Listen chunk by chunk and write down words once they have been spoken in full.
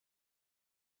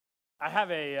I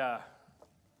have a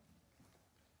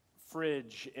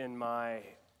fridge in my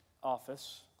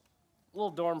office. A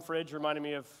little dorm fridge reminded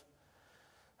me of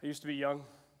I used to be young.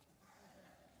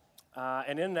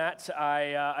 And in that,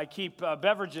 I keep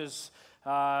beverages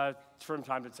from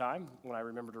time to time when I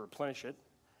remember to replenish it.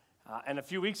 And a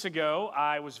few weeks ago,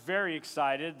 I was very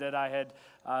excited that I had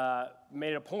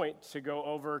made a point to go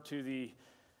over to the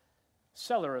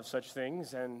seller of such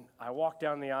things. And I walked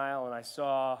down the aisle and I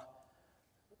saw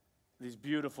these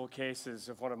beautiful cases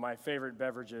of one of my favorite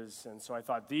beverages. And so I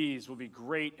thought, these will be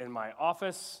great in my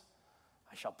office.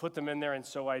 I shall put them in there, and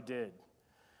so I did.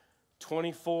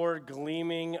 24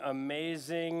 gleaming,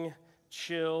 amazing,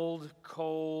 chilled,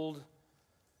 cold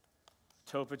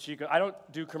Topo Chico. I don't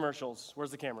do commercials. Where's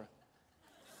the camera?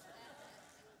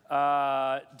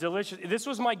 Delicious. This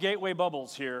was my gateway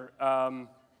bubbles here.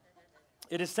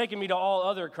 It has taken me to all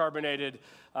other carbonated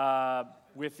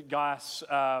with gas,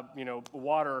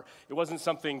 water. It wasn't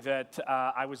something that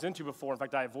I was into before. In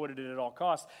fact, I avoided it at all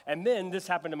costs. And then this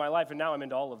happened in my life, and now I'm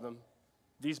into all of them.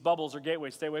 These bubbles are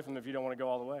gateways. Stay away from them if you don't want to go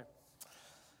all the way.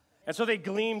 And so they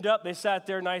gleamed up. They sat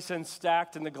there nice and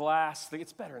stacked in the glass.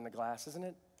 It's better in the glass, isn't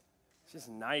it? It's just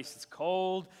nice. It's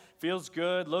cold, feels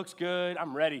good, looks good.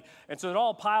 I'm ready. And so it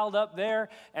all piled up there.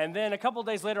 And then a couple of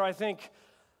days later, I think,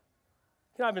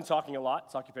 I've been talking a lot.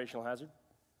 It's occupational hazard.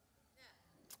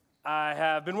 I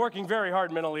have been working very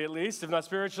hard mentally, at least, if not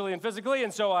spiritually and physically.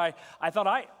 And so I thought,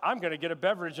 I'm going to get a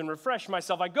beverage and refresh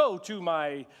myself. I go to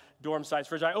my dorm-sized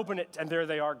fridge. I open it, and there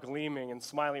they are gleaming and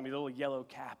smiling at me, little yellow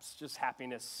caps, just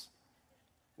happiness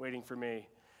waiting for me.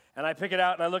 And I pick it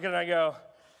out, and I look at it, and I go,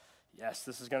 yes,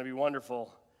 this is going to be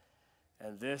wonderful.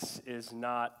 And this is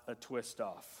not a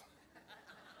twist-off.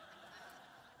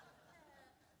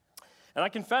 And I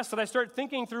confess that I start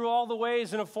thinking through all the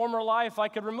ways in a former life I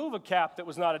could remove a cap that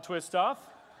was not a twist-off.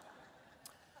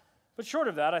 But short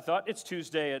of that, I thought, it's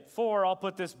Tuesday at 4. I'll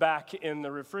put this back in the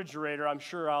refrigerator. I'm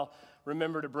sure I'll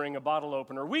remember to bring a bottle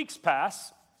opener. Weeks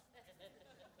pass.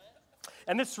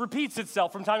 And this repeats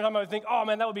itself. From time to time, I would think, oh,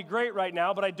 man, that would be great right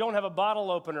now, but I don't have a bottle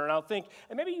opener. And I'll think,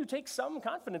 and maybe you take some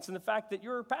confidence in the fact that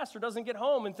your pastor doesn't get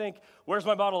home and think, where's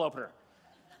my bottle opener?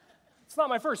 It's not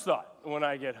my first thought when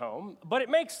I get home, but it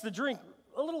makes the drink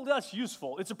a little less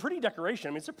useful. It's a pretty decoration.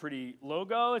 I mean, it's a pretty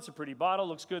logo. It's a pretty bottle.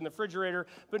 Looks good in the refrigerator,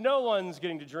 but no one's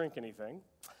getting to drink anything.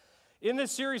 In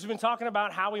this series, we've been talking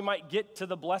about how we might get to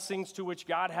the blessings to which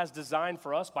God has designed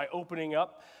for us by opening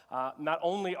up not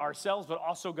only ourselves, but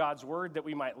also God's word that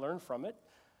we might learn from it.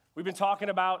 We've been talking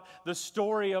about the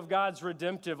story of God's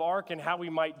redemptive arc and how we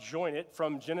might join it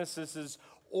from Genesis's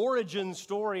origin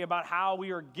story about how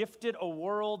we are gifted a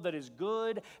world that is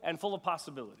good and full of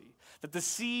possibility, that the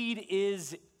seed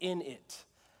is in it,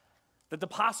 that the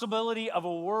possibility of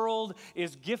a world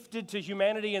is gifted to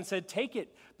humanity and said, take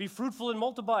it, be fruitful and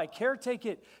multiply, take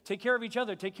it, take care of each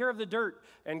other, take care of the dirt.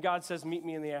 And God says, meet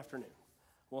me in the afternoon.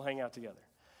 We'll hang out together.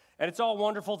 And it's all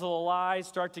wonderful till the lies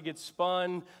start to get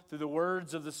spun through the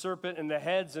words of the serpent in the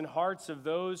heads and hearts of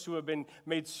those who have been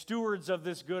made stewards of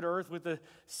this good earth with the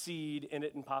seed in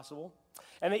it impossible.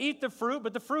 And they eat the fruit,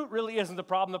 but the fruit really isn't the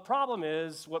problem. The problem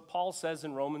is what Paul says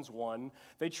in Romans 1.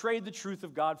 They trade the truth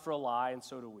of God for a lie, and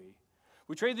so do we.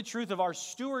 We trade the truth of our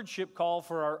stewardship call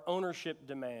for our ownership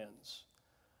demands.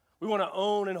 We want to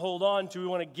own and hold on to. We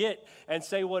want to get and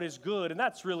say what is good. And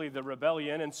that's really the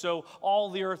rebellion. And so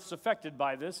all the earth's affected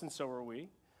by this, and so are we.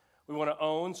 We want to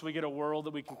own so we get a world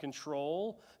that we can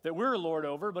control, that we're Lord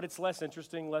over, but it's less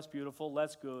interesting, less beautiful,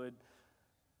 less good,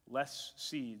 less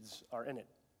seeds are in it.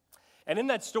 And in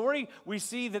that story, we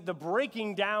see that the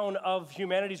breaking down of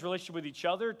humanity's relationship with each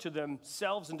other, to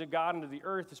themselves and to God and to the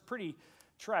earth is pretty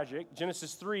tragic.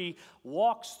 Genesis 3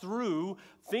 walks through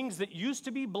things that used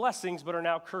to be blessings but are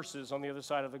now curses on the other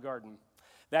side of the garden.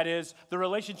 That is, the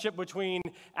relationship between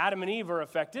Adam and Eve are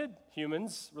affected.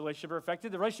 Humans' relationship are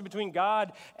affected. The relationship between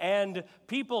God and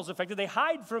people's affected. They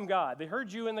hide from God. They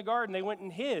heard you in the garden. They went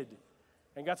and hid.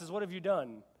 And God says, what have you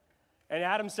done? And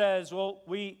Adam says, well,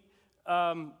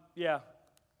 yeah.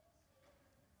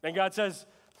 And God says,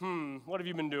 what have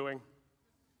you been doing?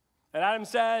 And Adam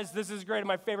says, this is great,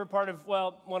 one of my favorite parts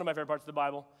of the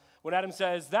Bible. When Adam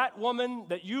says, that woman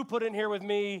that you put in here with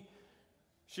me,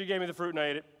 she gave me the fruit and I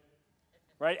ate it.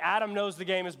 Right? Adam knows the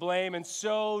game is blame, and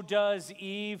so does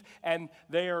Eve. And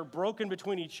they are broken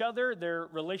between each other. Their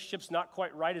relationship's not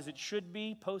quite right as it should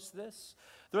be post this.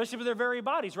 The relationship with their very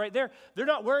bodies, right? They're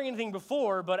not wearing anything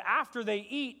before, but after they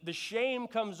eat, the shame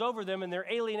comes over them and their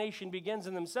alienation begins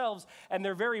in themselves, and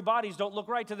their very bodies don't look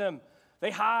right to them.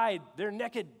 They hide. They're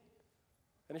naked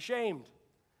and ashamed.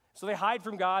 So they hide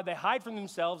from God, they hide from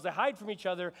themselves, they hide from each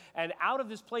other, and out of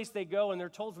this place they go, and they're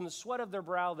told from the sweat of their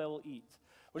brow they will eat.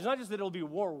 Which is not just that it'll be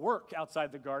more work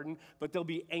outside the garden, but they'll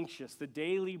be anxious. The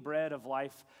daily bread of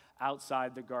life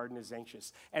outside the garden is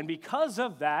anxious. And because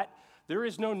of that, there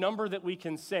is no number that we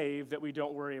can save that we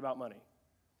don't worry about money.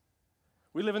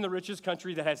 We live in the richest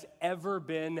country that has ever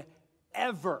been,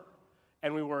 ever,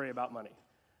 and we worry about money.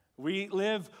 We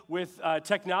live with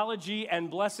technology and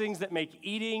blessings that make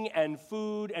eating and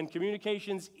food and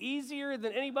communications easier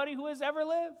than anybody who has ever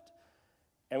lived.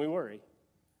 And we worry.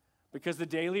 Because the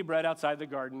daily bread outside the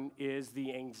garden is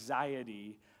the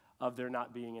anxiety of there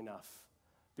not being enough.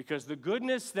 Because the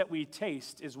goodness that we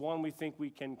taste is one we think we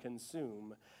can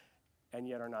consume and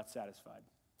yet are not satisfied.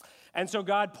 And so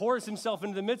God pours himself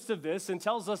into the midst of this and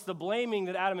tells us the blaming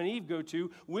that Adam and Eve go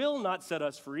to will not set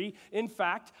us free. In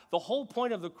fact, the whole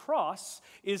point of the cross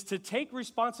is to take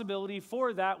responsibility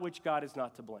for that which God is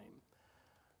not to blame.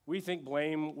 We think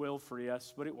blame will free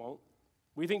us, but it won't.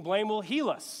 We think blame will heal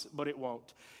us, but it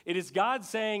won't. It is God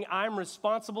saying, I'm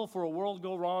responsible for a world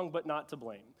go wrong, but not to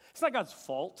blame. It's not God's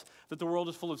fault that the world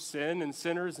is full of sin and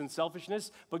sinners and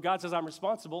selfishness, but God says, I'm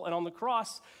responsible. And on the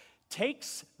cross,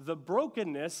 takes the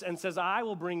brokenness and says, I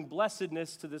will bring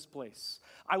blessedness to this place.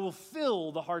 I will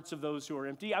fill the hearts of those who are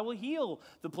empty. I will heal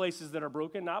the places that are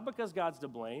broken, not because God's to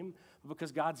blame, but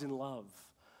because God's in love.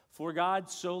 For God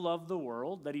so loved the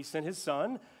world that he sent his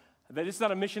son, that it's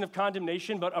not a mission of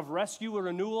condemnation, but of rescue, a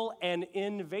renewal, and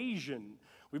invasion.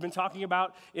 We've been talking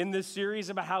about in this series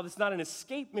about how it's not an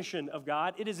escape mission of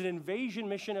God. It is an invasion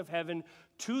mission of heaven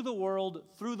to the world,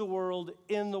 through the world,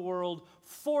 in the world,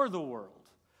 for the world.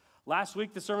 Last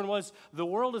week, the sermon was, the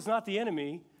world is not the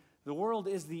enemy, the world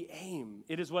is the aim.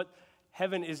 It is what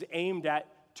heaven is aimed at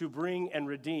to bring and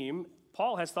redeem.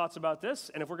 Paul has thoughts about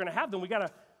this, and if we're going to have them, we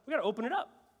gotta open it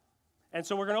up. And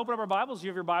so we're going to open up our Bibles. You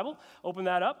have your Bible, open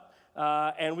that up,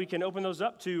 and we can open those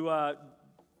up to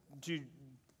 2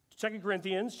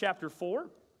 Corinthians chapter 4.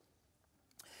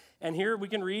 And here we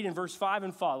can read in verse 5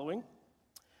 and following,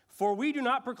 for we do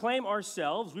not proclaim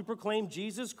ourselves, we proclaim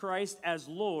Jesus Christ as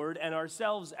Lord and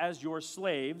ourselves as your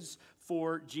slaves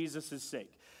for Jesus'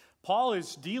 sake. Paul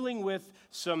is dealing with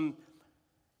some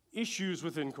issues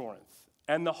within Corinth.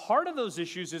 And the heart of those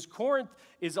issues is Corinth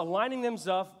is aligning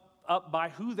themselves up by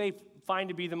who they find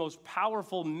to be the most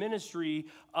powerful ministry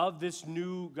of this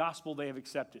new gospel they have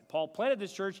accepted. Paul planted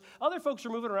this church. Other folks are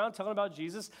moving around telling about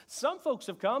Jesus. Some folks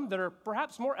have come that are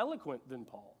perhaps more eloquent than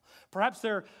Paul. Perhaps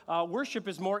their worship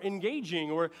is more engaging,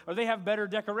 or they have better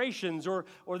decorations, or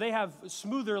they have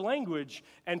smoother language.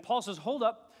 And Paul says, hold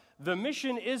up, the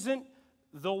mission isn't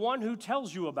the one who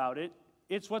tells you about it,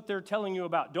 it's what they're telling you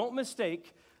about. Don't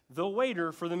mistake the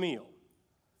waiter for the meal.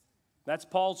 That's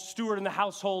Paul's steward in the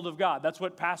household of God. That's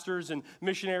what pastors and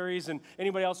missionaries and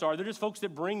anybody else are. They're just folks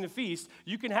that bring the feast.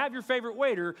 You can have your favorite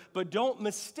waiter, but don't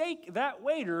mistake that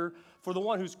waiter for the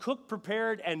one who's cooked,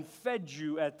 prepared, and fed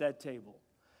you at that table.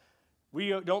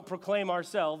 We don't proclaim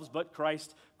ourselves, but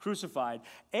Christ crucified.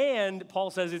 And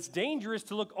Paul says it's dangerous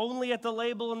to look only at the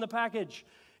label and the package.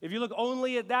 If you look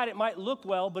only at that, it might look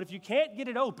well, but if you can't get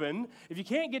it open, if you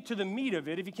can't get to the meat of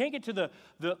it, if you can't get to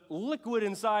the liquid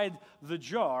inside the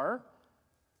jar,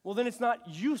 well, then it's not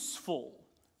useful.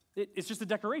 It's just a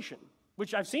decoration,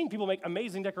 which I've seen people make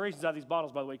amazing decorations out of these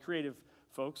bottles, by the way, creative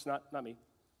folks, not me.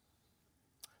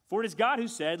 For it is God who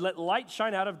said, let light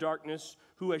shine out of darkness,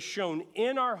 who has shown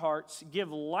in our hearts,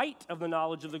 give light of the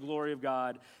knowledge of the glory of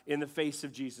God in the face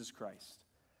of Jesus Christ.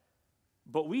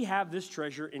 But we have this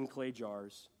treasure in clay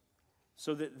jars,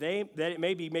 so that it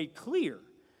may be made clear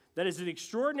that his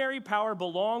extraordinary power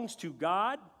belongs to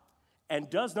God and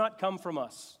does not come from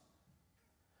us.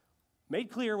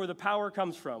 Made clear where the power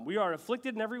comes from. We are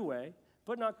afflicted in every way,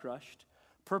 but not crushed.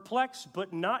 Perplexed,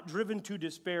 but not driven to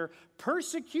despair.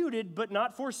 Persecuted, but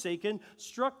not forsaken.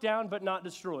 Struck down, but not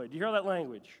destroyed. Do you hear that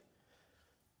language?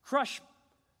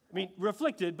 We're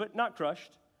afflicted, but not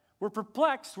crushed. We're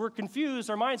perplexed, we're confused,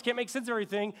 our minds can't make sense of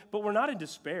everything, but we're not in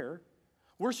despair.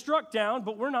 We're struck down,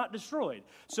 but we're not destroyed.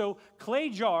 So clay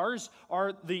jars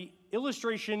are the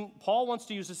illustration Paul wants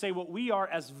to use to say what we are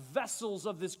as vessels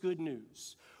of this good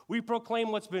news. We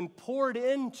proclaim what's been poured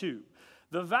into.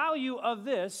 The value of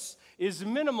this is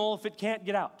minimal if it can't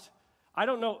get out. I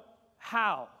don't know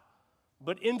how,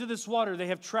 but into this water they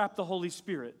have trapped the Holy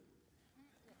Spirit.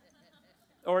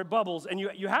 Or it bubbles, and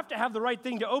you have to have the right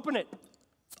thing to open it.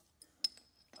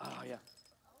 Oh,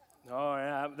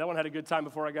 yeah, that one had a good time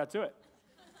before I got to it.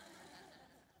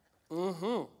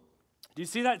 Do you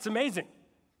see that? It's amazing.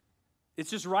 It's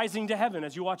just rising to heaven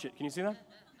as you watch it. Can you see that?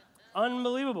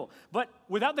 Unbelievable. But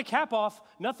without the cap off,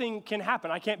 nothing can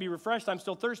happen. I can't be refreshed. I'm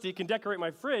still thirsty. It can decorate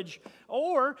my fridge.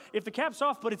 Or if the cap's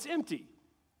off, but it's empty,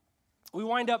 we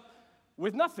wind up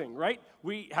with nothing, right?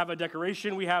 We have a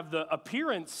decoration, we have the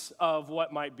appearance of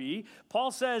what might be.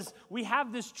 Paul says we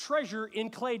have this treasure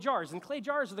in clay jars, and clay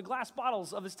jars are the glass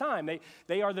bottles of his time.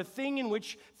 They are the thing in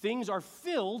which things are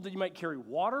filled, that you might carry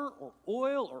water or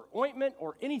oil or ointment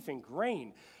or anything,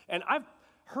 grain. And I've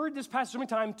heard this passage so many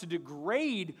times to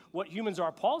degrade what humans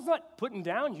are. Paul's not putting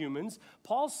down humans.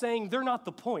 Paul's saying they're not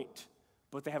the point,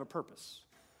 but they have a purpose.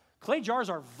 Clay jars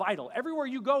are vital. Everywhere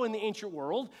you go in the ancient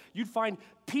world, you'd find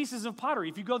pieces of pottery.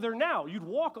 If you go there now, you'd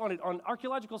walk on it on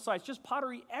archaeological sites, just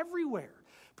pottery everywhere,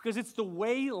 because it's the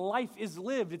way life is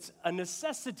lived. It's a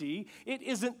necessity. It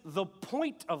isn't the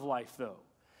point of life, though.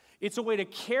 It's a way to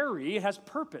carry. It has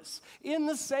purpose. In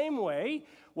the same way,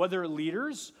 whether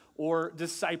leaders or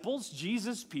disciples,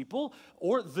 Jesus people,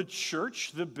 or the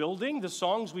church, the building, the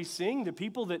songs we sing, the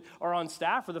people that are on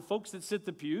staff, or the folks that sit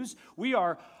the pews, we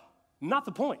are not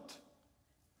the point,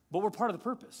 but we're part of the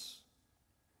purpose.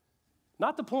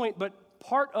 Not the point, but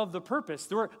part of the purpose.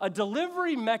 They're a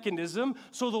delivery mechanism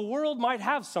so the world might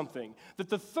have something, that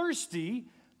the thirsty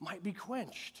might be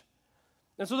quenched.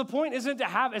 And so the point isn't to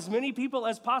have as many people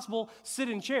as possible sit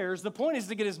in chairs. The point is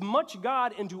to get as much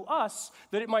God into us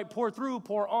that it might pour through,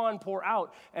 pour on, pour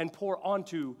out, and pour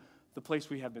onto the place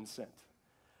we have been sent.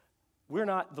 We're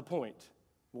not the point.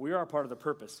 We are a part of the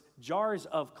purpose. Jars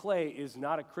of clay is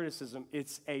not a criticism.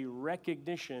 It's a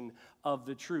recognition of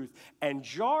the truth. And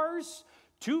jars,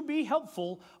 to be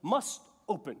helpful, must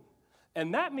open.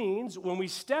 And that means when we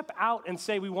step out and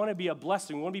say we want to be a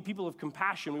blessing, we want to be people of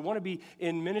compassion, we want to be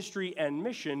in ministry and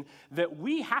mission, that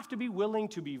we have to be willing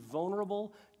to be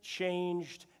vulnerable,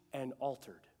 changed, and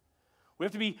altered. We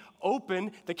have to be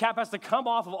open. The cap has to come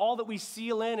off of all that we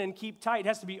seal in and keep tight. It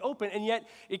has to be open, and yet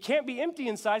it can't be empty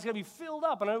inside. It's got to be filled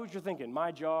up. And I know what you're thinking.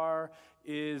 My jar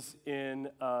is in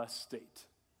a state.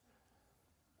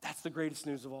 That's the greatest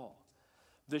news of all.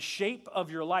 The shape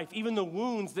of your life, even the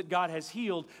wounds that God has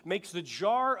healed, makes the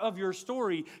jar of your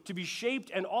story to be shaped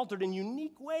and altered in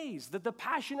unique ways, that the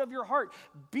passion of your heart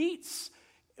beats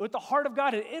with the heart of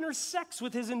God. It intersects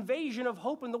with his invasion of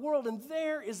hope in the world, and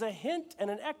there is a hint and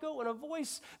an echo and a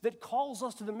voice that calls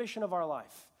us to the mission of our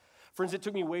life. Friends, it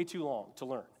took me way too long to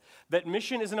learn that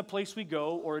mission isn't a place we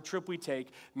go or a trip we take.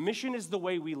 Mission is the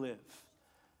way we live.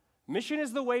 Mission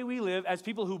is the way we live as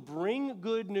people who bring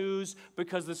good news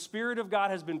because the Spirit of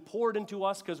God has been poured into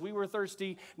us because we were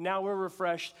thirsty, now we're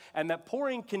refreshed, and that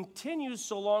pouring continues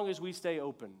so long as we stay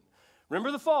open.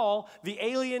 Remember the fall, the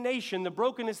alienation, the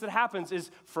brokenness that happens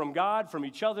is from God, from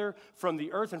each other, from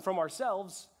the earth, and from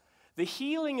ourselves. The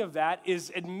healing of that is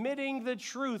admitting the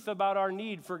truth about our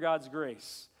need for God's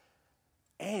grace.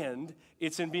 And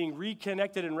it's in being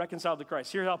reconnected and reconciled to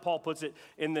Christ. Here's how Paul puts it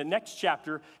in the next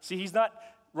chapter. See, he's not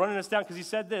running us down because he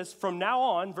said this, from now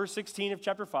on, verse 16 of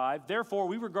chapter 5, therefore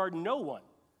we regard no one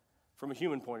from a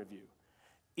human point of view.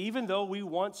 Even though we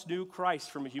once knew Christ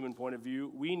from a human point of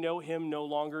view, we know him no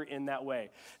longer in that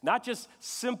way. Not just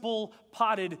simple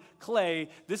potted clay.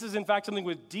 This is, in fact, something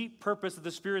with deep purpose that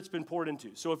the Spirit's been poured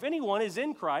into. So if anyone is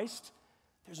in Christ,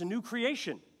 there's a new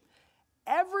creation.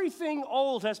 Everything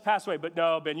old has passed away. But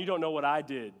no, Ben, you don't know what I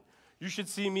did. You should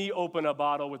see me open a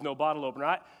bottle with no bottle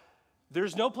opener.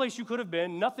 There's no place you could have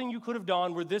been, nothing you could have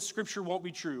done where this scripture won't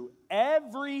be true.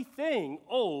 Everything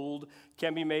old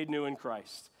can be made new in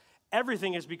Christ.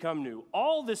 Everything has become new.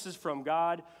 All this is from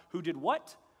God, who did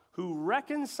what? Who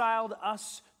reconciled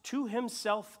us to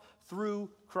himself through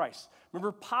Christ.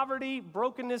 Remember, poverty,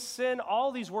 brokenness, sin,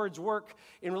 all these words work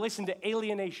in relation to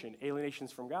alienation.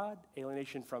 Alienations from God,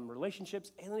 alienation from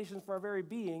relationships, alienations from our very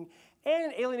being,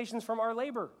 and alienations from our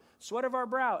labor, sweat of our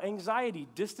brow, anxiety,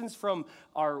 distance from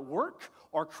our work,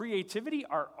 our creativity,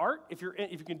 our art, if you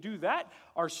can do that,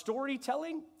 our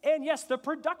storytelling, and yes, the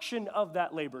production of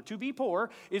that labor. To be poor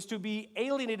is to be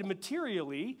alienated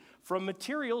materially from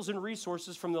materials and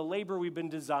resources from the labor we've been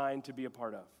designed to be a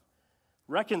part of.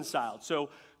 Reconciled. So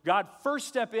God's first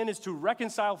step in is to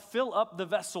reconcile, fill up the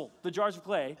vessel, the jars of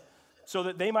clay, so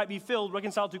that they might be filled,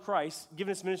 reconciled to Christ,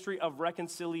 given this ministry of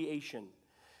reconciliation.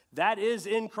 That is,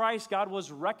 in Christ, God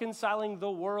was reconciling the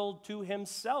world to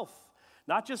himself.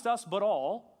 Not just us, but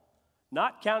all,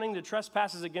 not counting the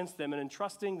trespasses against them and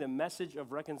entrusting the message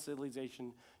of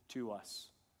reconciliation to us.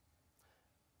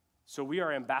 So we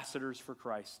are ambassadors for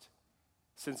Christ.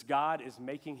 Since God is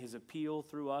making his appeal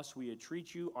through us, we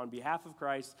entreat you on behalf of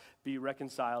Christ, be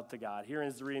reconciled to God. Here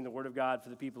is the reading the word of God for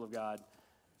the people of God.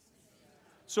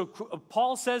 so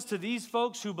Paul says to these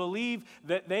folks who believe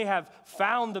that they have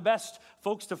found the best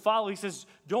folks to follow, he says,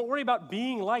 don't worry about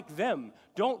being like them.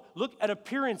 Don't look at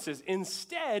appearances.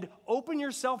 Instead, open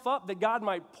yourself up that God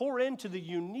might pour into the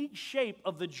unique shape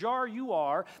of the jar you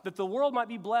are, that the world might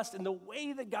be blessed in the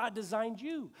way that God designed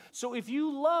you. So if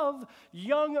you love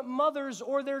young mothers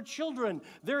or their children,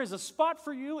 there is a spot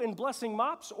for you in Blessing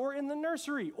Mops or in the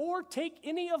nursery, or take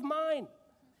any of mine.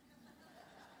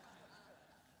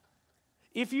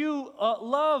 If you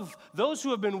love those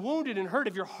who have been wounded and hurt,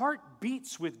 if your heart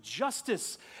beats with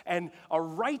justice and a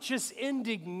righteous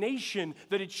indignation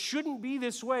that it shouldn't be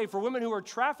this way for women who are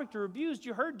trafficked or abused,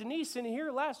 you heard Denise in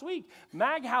here last week.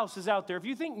 Mag House is out there. If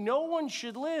you think no one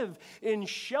should live in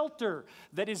shelter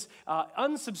that is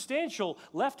unsubstantial,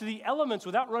 left to the elements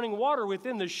without running water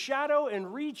within the shadow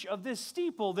and reach of this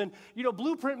steeple, then,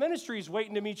 Blueprint Ministry is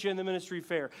waiting to meet you in the ministry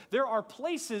fair. There are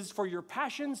places for your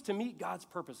passions to meet God's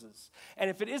purposes. And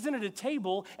if it isn't at a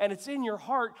table and it's in your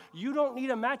heart, you don't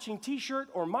need a matching t-shirt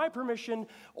or my permission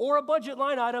or a budget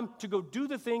line item to go do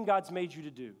the thing God's made you to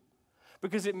do.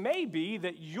 Because it may be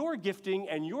that your gifting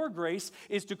and your grace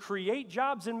is to create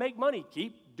jobs and make money.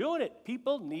 Keep doing it.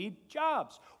 People need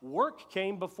jobs. Work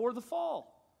came before the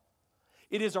fall.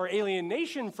 It is our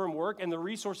alienation from work and the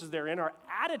resources therein, our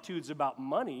attitudes about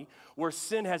money, where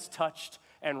sin has touched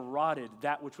and rotted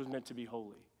that which was meant to be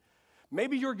holy.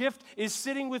 Maybe your gift is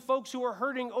sitting with folks who are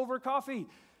hurting over coffee.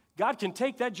 God can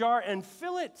take that jar and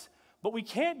fill it, but we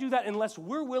can't do that unless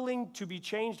we're willing to be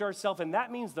changed ourselves, and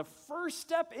that means the first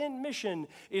step in mission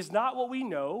is not what we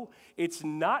know, it's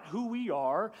not who we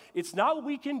are, it's not what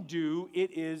we can do,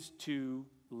 it is to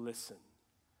listen.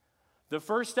 The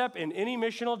first step in any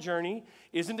missional journey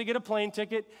isn't to get a plane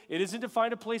ticket, it isn't to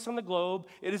find a place on the globe,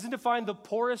 it isn't to find the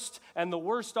poorest and the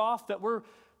worst off that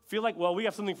feel like, well, we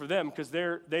have something for them because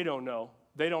they don't know,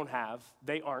 they don't have,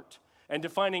 they aren't. And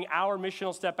defining our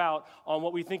missional step out on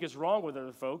what we think is wrong with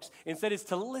other folks. Instead, it's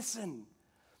to listen.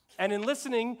 And in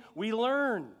listening, we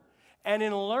learn. And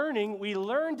in learning, we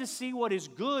learn to see what is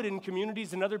good in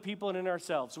communities and other people and in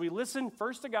ourselves. So we listen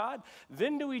first to God,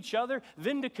 then to each other,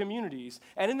 then to communities.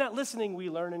 And in that listening, we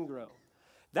learn and grow.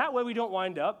 That way we don't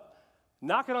wind up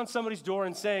knocking on somebody's door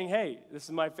and saying, hey, this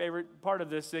is my favorite part of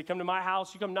this. They come to my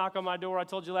house, you come knock on my door. I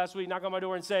told you last week, knock on my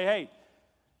door and say, hey,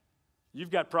 you've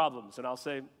got problems. And I'll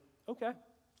say, okay.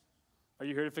 Are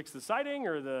you here to fix the siding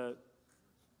or the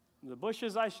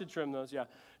bushes? I should trim those, yeah.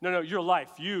 No, your life,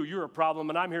 you're a problem,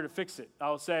 and I'm here to fix it.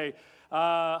 I'll say,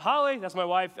 Holly, that's my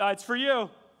wife, it's for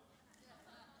you.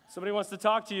 Somebody wants to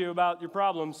talk to you about your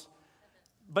problems.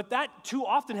 But that too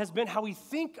often has been how we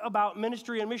think about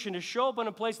ministry and mission, to show up in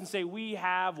a place and say, we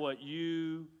have what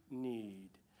you need.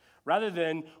 Rather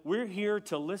than, we're here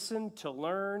to listen, to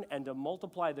learn, and to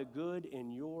multiply the good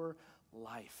in your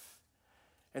life.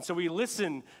 And so we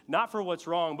listen not for what's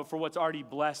wrong, but for what's already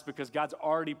blessed, because God's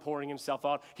already pouring himself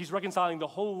out. He's reconciling the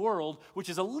whole world, which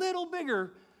is a little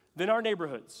bigger than our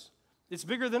neighborhoods. It's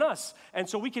bigger than us. And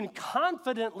so we can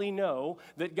confidently know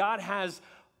that God has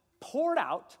poured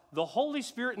out the Holy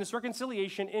Spirit in this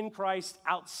reconciliation in Christ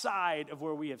outside of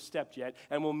where we have stepped yet,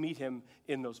 and we'll meet him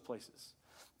in those places.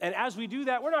 And as we do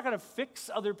that, we're not going to fix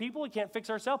other people. We can't fix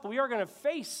ourselves, but we are going to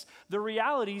face the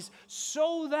realities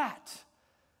so that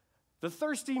the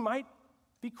thirsty might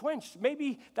be quenched.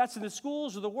 Maybe that's in the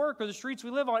schools or the work or the streets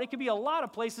we live on. It could be a lot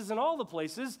of places and all the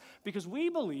places, because we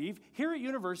believe here at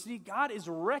University, God is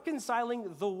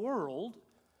reconciling the world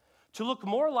to look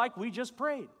more like we just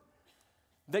prayed.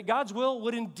 That God's will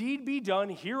would indeed be done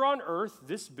here on earth,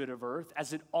 this bit of earth,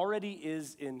 as it already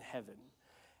is in heaven.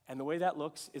 And the way that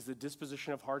looks is the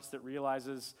disposition of hearts that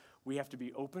realizes we have to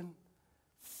be open,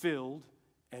 filled,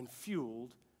 and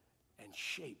fueled, and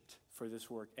shaped for this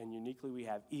work. And uniquely we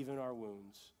have even our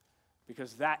wounds,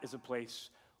 because that is a place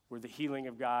where the healing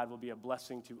of God will be a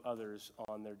blessing to others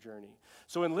on their journey.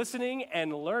 So in listening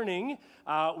and learning,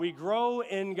 we grow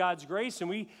in God's grace, and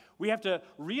we have to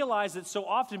realize that so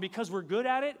often, because we're good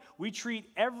at it, we treat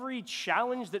every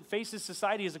challenge that faces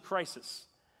society as a crisis.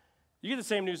 You get the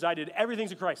same news I did.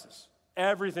 Everything's a crisis.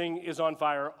 Everything is on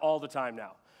fire all the time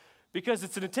now. Because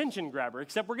it's an attention grabber,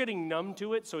 except we're getting numb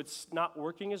to it, so it's not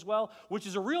working as well, which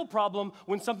is a real problem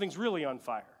when something's really on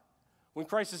fire, when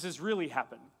crisis has really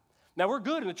happened. Now, we're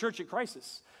good in the church at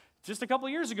crisis. Just a couple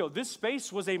years ago, this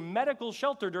space was a medical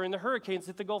shelter during the hurricanes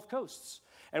that hit the Gulf coasts.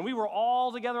 And we were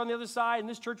all together on the other side, and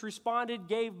this church responded,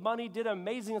 gave money, did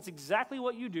amazing. That's exactly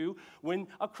what you do when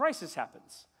a crisis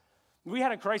happens. We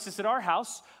had a crisis at our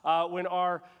house when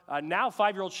our now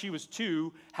 5-year-old, she was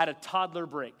 2, had a toddler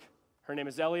break. Her name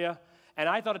is Elia, and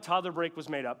I thought a toddler break was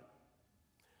made up,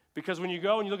 Because when you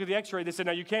go and you look at the x-ray, they said,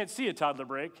 now you can't see a toddler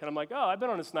break. And I'm like, oh, I've been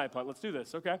on a snipe hunt. Let's do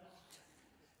this, okay.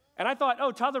 And I thought,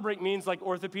 oh, toddler break means like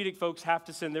orthopedic folks have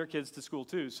to send their kids to school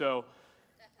too. So,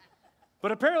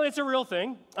 but apparently it's a real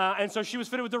thing. And so she was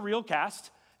fitted with a real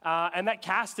cast. And that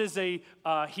cast is a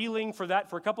healing for that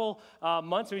for a couple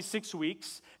months, maybe 6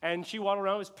 weeks. And she waddled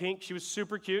around, it was pink. She was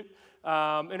super cute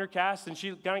in her cast, and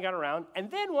she kind of got around. And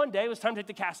then one day it was time to take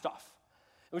the cast off.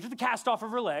 And we took the cast off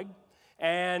of her leg,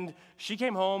 and she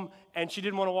came home, and she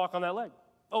didn't want to walk on that leg.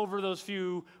 Over those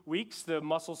few weeks, the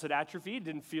muscles had atrophied. It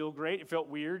didn't feel great. It felt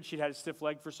weird. She'd had a stiff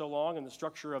leg for so long, and the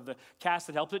structure of the cast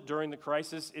had helped it. During the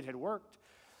crisis, it had worked.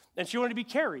 And she wanted to be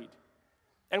carried.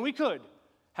 And we could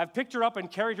have picked her up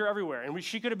and carried her everywhere. And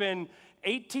she could have been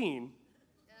 18,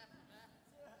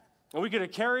 and we could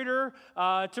have carried her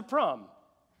to prom.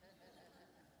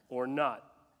 Or not.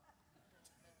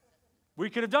 We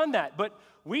could have done that, but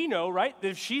we know, right, that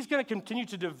if she's going to continue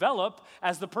to develop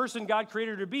as the person God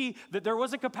created her to be, that there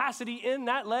was a capacity in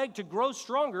that leg to grow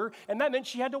stronger, and that meant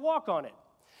she had to walk on it.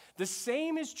 The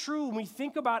same is true when we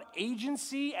think about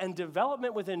agency and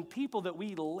development within people that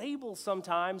we label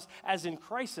sometimes as in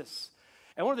crisis.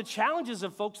 And one of the challenges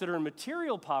of folks that are in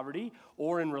material poverty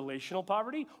or in relational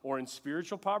poverty or in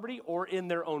spiritual poverty or in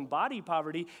their own body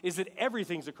poverty is that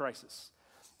everything's a crisis.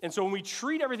 And so when we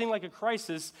treat everything like a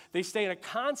crisis, they stay in a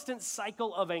constant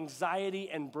cycle of anxiety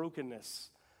and brokenness.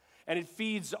 And it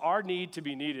feeds our need to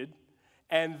be needed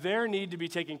and their need to be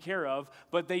taken care of,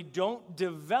 but they don't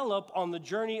develop on the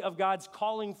journey of God's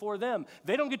calling for them.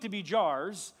 They don't get to be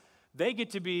jars, they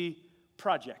get to be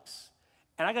projects.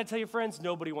 And I gotta tell you, friends,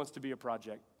 nobody wants to be a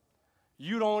project.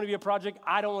 You don't want to be a project,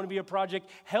 I don't want to be a project.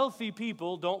 Healthy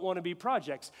people don't want to be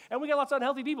projects. And we got lots of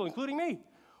unhealthy people, including me.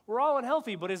 We're all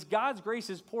unhealthy, but as God's grace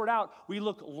is poured out, we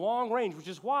look long range, which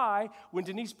is why when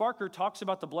Denise Barker talks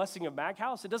about the blessing of Mag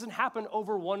House, it doesn't happen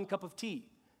over one cup of tea.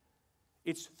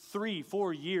 It's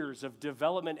 3-4 years of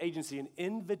development agency, an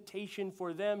invitation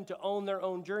for them to own their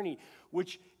own journey,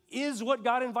 which is what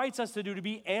God invites us to do, to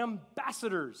be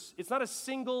ambassadors. It's not a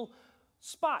single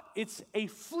spot. It's a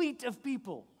fleet of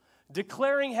people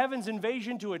declaring heaven's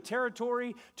invasion to a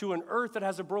territory, to an earth that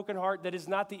has a broken heart that is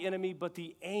not the enemy, but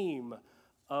the aim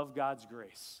of God's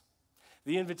grace.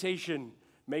 The invitation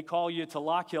may call you to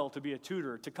Lock Hill to be a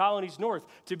tutor, to Colonies North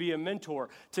to be a mentor,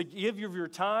 to give your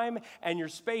time and your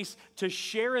space to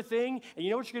share a thing. And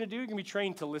you know what you're going to do? You're going to be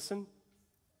trained to listen.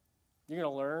 You're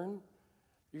going to learn.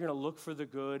 You're going to look for the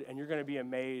good, and you're going to be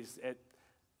amazed at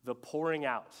the pouring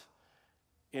out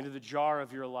into the jar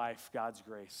of your life, God's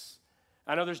grace.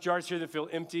 I know there's jars here that feel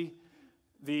empty.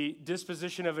 The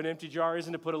disposition of an empty jar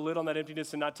isn't to put a lid on that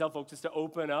emptiness and not tell folks. It's to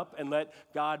open up and let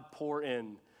God pour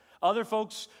in. Other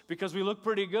folks, because we look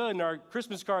pretty good and our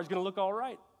Christmas card is going to look all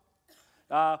right.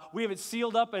 We have it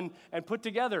sealed up and put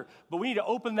together. But we need to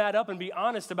open that up and be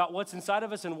honest about what's inside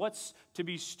of us and what's to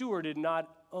be stewarded, not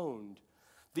owned.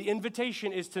 The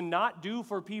invitation is to not do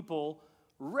for people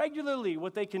regularly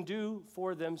what they can do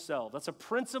for themselves. That's a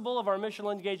principle of our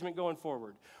missional engagement going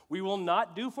forward. We will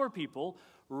not do for people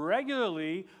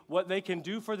regularly what they can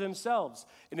do for themselves.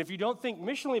 And if you don't think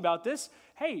missionally about this,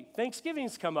 hey,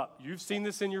 Thanksgiving's come up. You've seen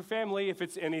this in your family if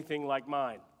it's anything like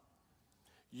mine.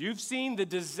 You've seen the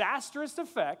disastrous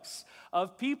effects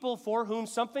of people for whom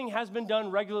something has been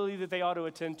done regularly that they ought to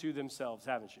attend to themselves,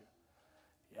 haven't you?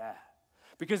 Yeah.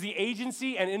 Because the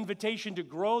agency and invitation to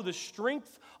grow the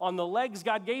strength on the legs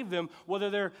God gave them, whether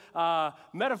they're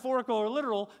metaphorical or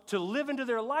literal, to live into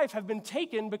their life have been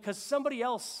taken because somebody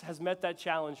else has met that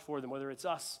challenge for them, whether it's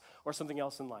us or something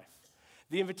else in life.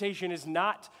 The invitation is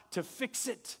not to fix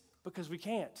it because we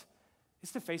can't.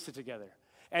 It's to face it together.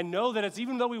 And know that it's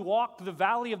even though we walk the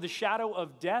valley of the shadow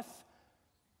of death,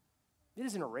 it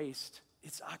isn't erased.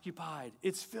 It's occupied.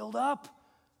 It's filled up.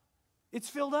 It's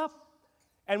filled up.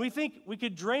 And we think we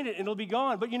could drain it and it'll be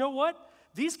gone. But you know what?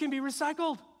 These can be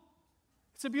recycled.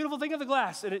 It's a beautiful thing of the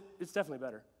glass, and it's definitely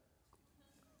better.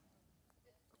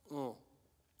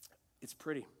 It's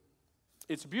pretty.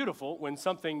 It's beautiful when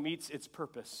something meets its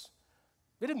purpose.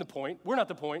 It isn't the point. We're not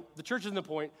the point. The church isn't the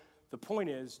point. The point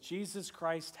is Jesus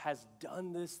Christ has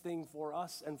done this thing for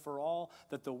us and for all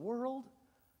that the world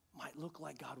might look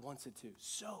like God wants it to.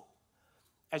 So,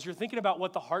 as you're thinking about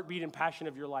what the heartbeat and passion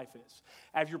of your life is,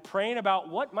 as you're praying about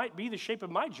what might be the shape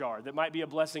of my jar that might be a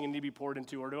blessing and need to be poured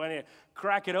into, or do I need to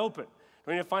crack it open?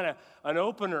 Do I need to find an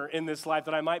opener in this life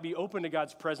that I might be open to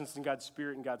God's presence and God's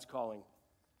Spirit and God's calling?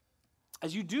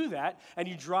 As you do that and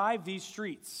you drive these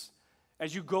streets,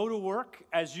 as you go to work,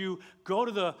 as you go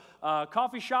to the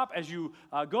coffee shop, as you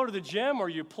go to the gym or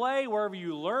you play, wherever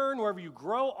you learn, wherever you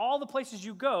grow, all the places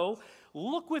you go,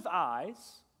 look with eyes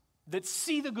that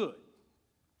see the good.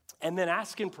 And then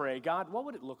ask and pray, God, what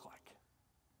would it look like?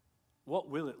 What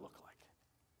will it look like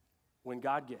when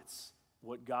God gets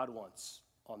what God wants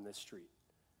on this street?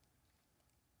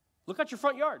 Look at your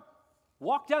front yard.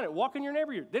 Walk down it. Walk in your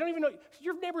neighborhood. They don't even know.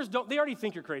 Your neighbors don't. They already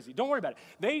think you're crazy. Don't worry about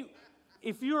it.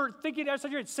 If you're thinking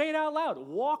outside your head, say it out loud.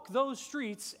 Walk those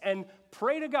streets and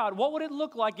pray to God. What would it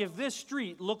look like if this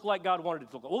street looked like God wanted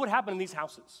it to look like? What would happen in these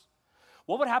houses?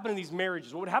 What would happen in these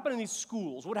marriages? What would happen in these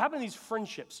schools? What would happen in these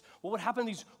friendships? What would happen in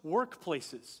these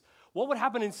workplaces? What would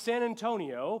happen in San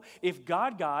Antonio if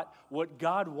God got what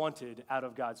God wanted out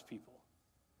of God's people?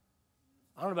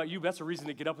 I don't know about you, but that's a reason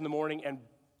to get up in the morning and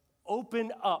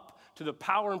open up to the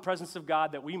power and presence of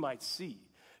God that we might see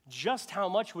just how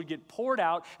much would get poured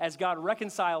out as God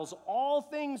reconciles all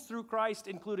things through Christ,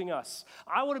 including us.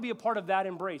 I want to be a part of that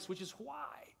embrace, which is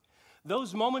why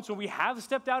those moments when we have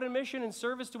stepped out in mission and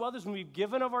service to others, when we've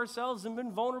given of ourselves and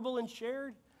been vulnerable and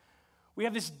shared, we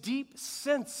have this deep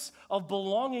sense of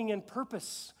belonging and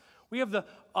purpose. We have the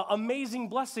amazing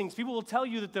blessings. People will tell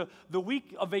you that the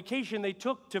week of vacation they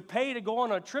took to pay to go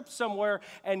on a trip somewhere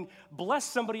and bless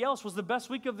somebody else was the best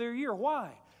week of their year.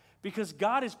 Why? Because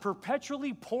God is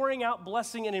perpetually pouring out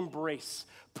blessing and embrace,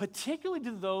 particularly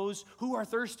to those who are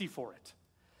thirsty for it,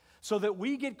 so that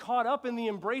we get caught up in the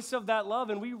embrace of that love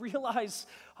and we realize,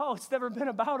 oh, it's never been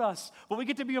about us, but we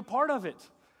get to be a part of it.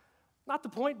 Not the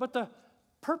point, but the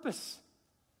purpose.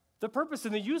 The purpose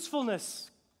and the usefulness.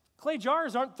 Clay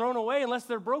jars aren't thrown away unless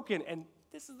they're broken, and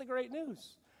this is the great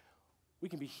news. We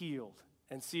can be healed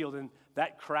and sealed, and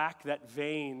that crack, that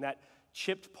vein, that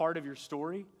chipped part of your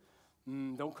story,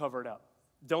 don't cover it up.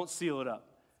 Don't seal it up.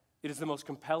 It is the most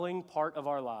compelling part of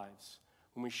our lives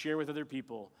when we share with other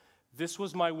people, this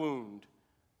was my wound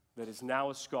that is now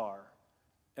a scar,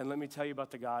 and let me tell you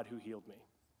about the God who healed me.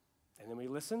 And then we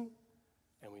listen,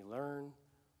 and we learn,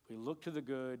 we look to the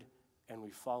good, and we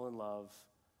fall in love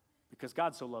because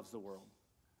God so loves the world.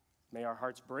 May our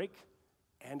hearts break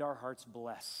and our hearts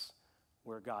bless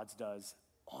where God's does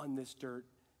on this dirt,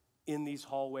 in these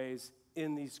hallways,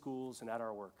 in these schools, and at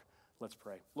our work. Let's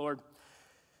pray. Lord,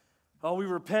 we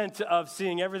repent of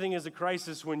seeing everything as a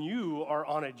crisis when you are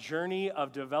on a journey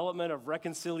of development, of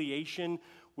reconciliation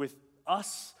with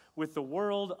us, with the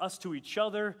world, us to each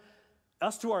other,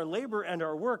 us to our labor and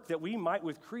our work, that we might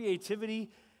with creativity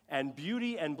and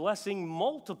beauty and blessing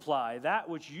multiply that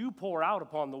which you pour out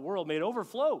upon the world. May it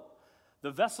overflow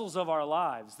the vessels of our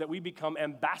lives, that we become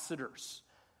ambassadors,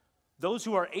 those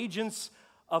who are agents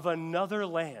of another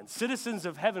land, citizens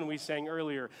of heaven, we sang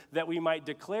earlier, that we might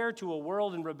declare to a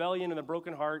world in rebellion and a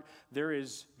broken heart, there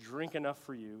is drink enough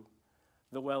for you.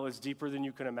 The well is deeper than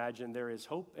you can imagine. There is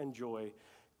hope and joy.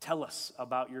 Tell us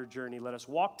about your journey. Let us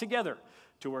walk together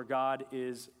to where God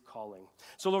is calling.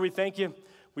 So, Lord, we thank you.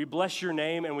 We bless your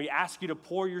name, and we ask you to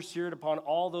pour your Spirit upon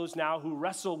all those now who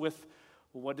wrestle with,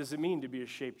 well, what does it mean to be a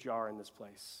shaped jar in this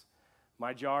place?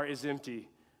 My jar is empty.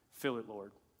 Fill it,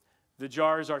 Lord. The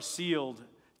jars are sealed.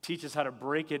 Teach us how to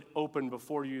break it open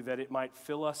before you, that it might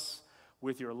fill us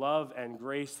with your love and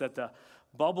grace, that the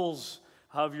bubbles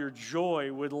of your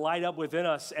joy would light up within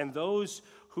us, and those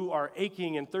who are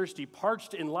aching and thirsty,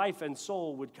 parched in life and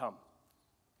soul, would come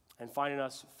and find in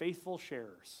us faithful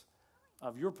sharers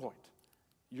of your point,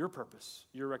 your purpose,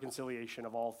 your reconciliation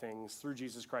of all things through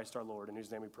Jesus Christ our Lord, in whose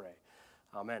name we pray.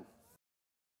 Amen.